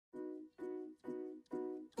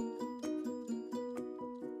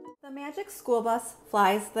magic school bus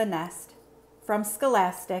flies the nest. From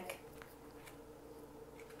Scholastic.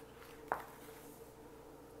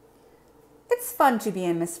 It's fun to be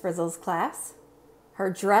in Miss Frizzle's class. Her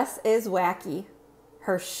dress is wacky.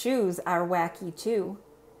 Her shoes are wacky too.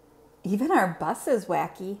 Even our bus is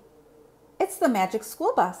wacky. It's the magic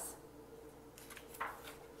school bus.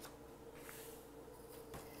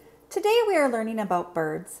 Today we are learning about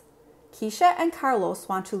birds. Keisha and Carlos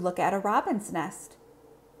want to look at a robin's nest,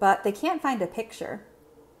 but they can't find a picture.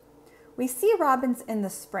 We see robins in the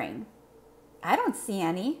spring. I don't see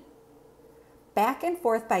any. Back and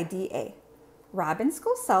forth by D.A. Robins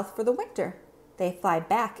go south for the winter. They fly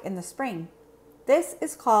back in the spring. This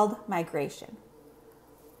is called migration.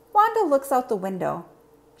 Wanda looks out the window.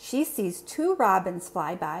 She sees 2 robins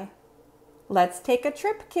fly by. Let's take a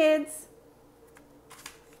trip, kids.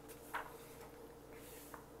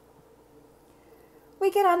 We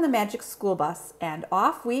get on the magic school bus and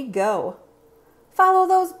off we go. Follow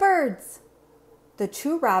those birds. The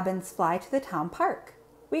 2 robins fly to the town park.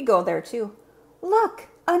 We go there too. Look,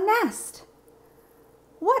 a nest.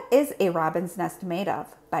 What is a robin's nest made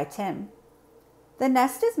of? By Tim. The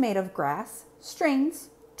nest is made of grass, strings,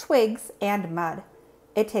 twigs, and mud.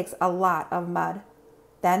 It takes a lot of mud.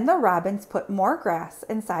 Then the robins put more grass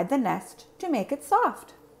inside the nest to make it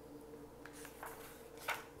soft.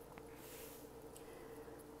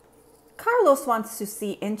 Carlos wants to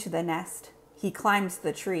see into the nest. He climbs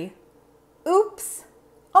the tree. Oops!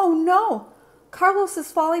 Oh no! Carlos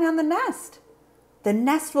is falling on the nest. The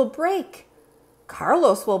nest will break.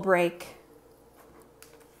 Carlos will break.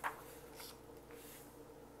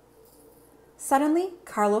 Suddenly,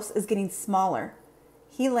 Carlos is getting smaller.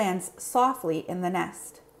 He lands softly in the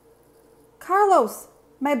nest. Carlos,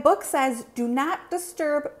 my book says do not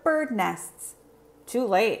disturb bird nests. Too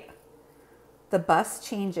late. The bus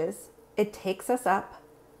changes. It takes us up.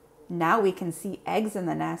 Now we can see eggs in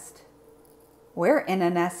the nest. We're in a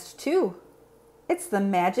nest too. It's the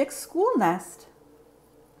magic school nest.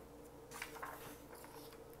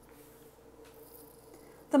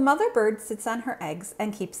 The mother bird sits on her eggs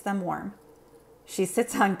and keeps them warm. She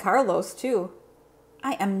sits on Carlos too.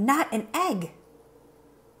 I am not an egg.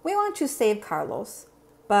 We want to save Carlos,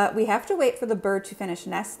 but we have to wait for the bird to finish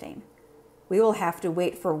nesting. We will have to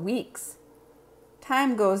wait for weeks.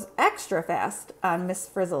 Time goes extra fast on Miss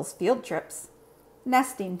Frizzle's field trips.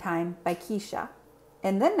 Nesting Time by Keisha.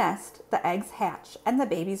 In the nest, the eggs hatch and the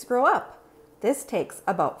babies grow up. This takes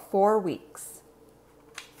about 4 weeks.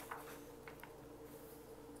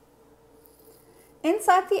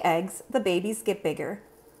 Inside the eggs, the babies get bigger.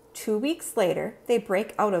 2 weeks later, they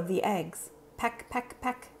break out of the eggs. Peck, peck,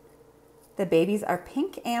 peck. The babies are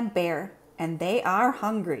pink and bare, and they are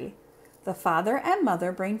hungry. The father and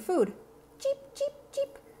mother bring food. Cheep, cheep,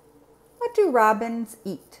 cheep. What do robins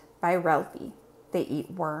eat? By Ralphie. They eat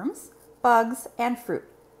worms, bugs, and fruit,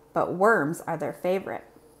 but worms are their favorite.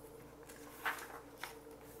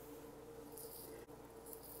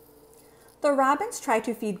 The robins try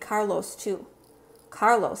to feed Carlos too.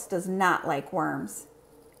 Carlos does not like worms.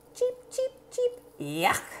 Cheep, cheep, cheep.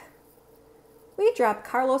 Yuck. We drop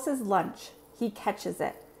Carlos's lunch. He catches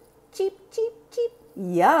it. Cheep, cheep, cheep.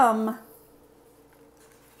 Yum.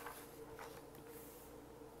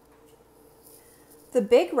 The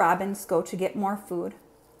big robins go to get more food.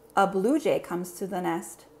 A blue jay comes to the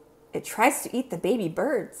nest. It tries to eat the baby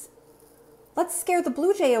birds. Let's scare the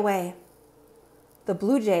blue jay away. The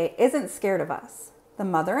blue jay isn't scared of us. The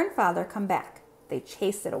mother and father come back. They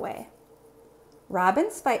chase it away.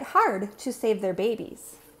 Robins fight hard to save their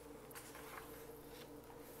babies.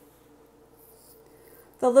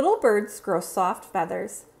 The little birds grow soft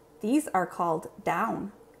feathers. These are called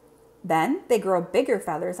down. Then they grow bigger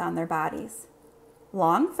feathers on their bodies.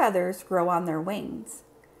 Long feathers grow on their wings.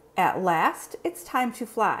 At last, it's time to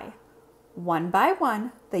fly. One by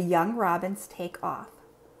one, the young robins take off.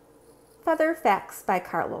 Feather Facts by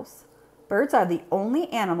Carlos. Birds are the only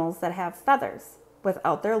animals that have feathers.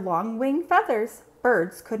 Without their long wing feathers,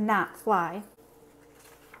 birds could not fly.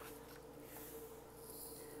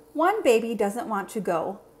 One baby doesn't want to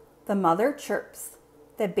go. The mother chirps.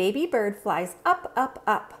 The baby bird flies up, up,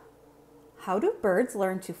 up. How do birds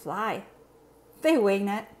learn to fly? They wing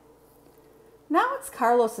it. Now it's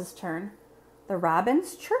Carlos's turn. The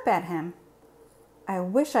robins chirp at him. I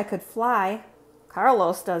wish I could fly.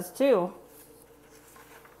 Carlos does too.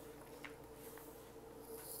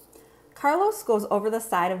 Carlos goes over the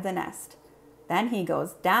side of the nest. Then he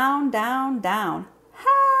goes down, down, down.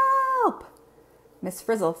 Help! Miss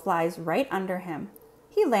Frizzle flies right under him.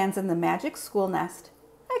 He lands in the magic school nest.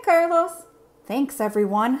 Hi, Carlos. Thanks,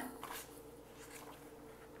 everyone.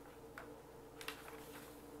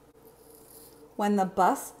 When the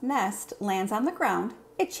bus nest lands on the ground,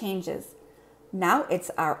 it changes. Now it's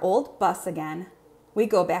our old bus again. We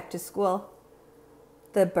go back to school.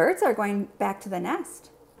 The birds are going back to the nest,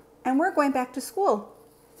 and we're going back to school.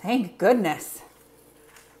 Thank goodness.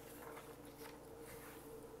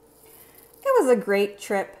 It was a great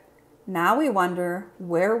trip. Now we wonder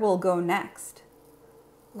where we'll go next.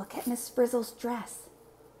 Look at Miss Frizzle's dress.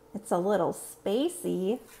 It's a little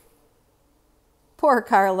spacey. Poor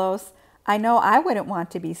Carlos. I know I wouldn't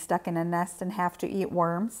want to be stuck in a nest and have to eat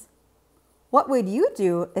worms. What would you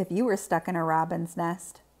do if you were stuck in a robin's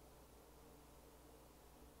nest?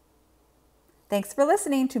 Thanks for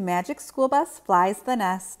listening to Magic School Bus Flies the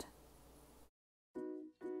Nest.